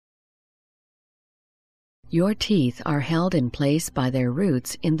Your teeth are held in place by their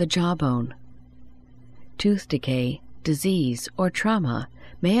roots in the jawbone. Tooth decay, disease, or trauma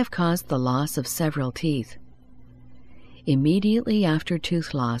may have caused the loss of several teeth. Immediately after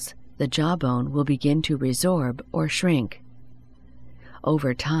tooth loss, the jawbone will begin to resorb or shrink.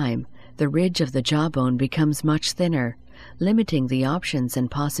 Over time, the ridge of the jawbone becomes much thinner, limiting the options and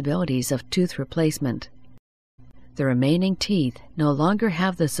possibilities of tooth replacement. The remaining teeth no longer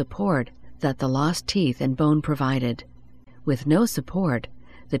have the support that the lost teeth and bone provided. With no support,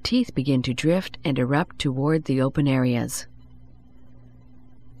 the teeth begin to drift and erupt toward the open areas.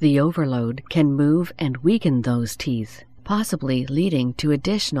 The overload can move and weaken those teeth, possibly leading to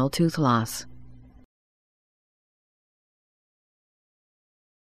additional tooth loss.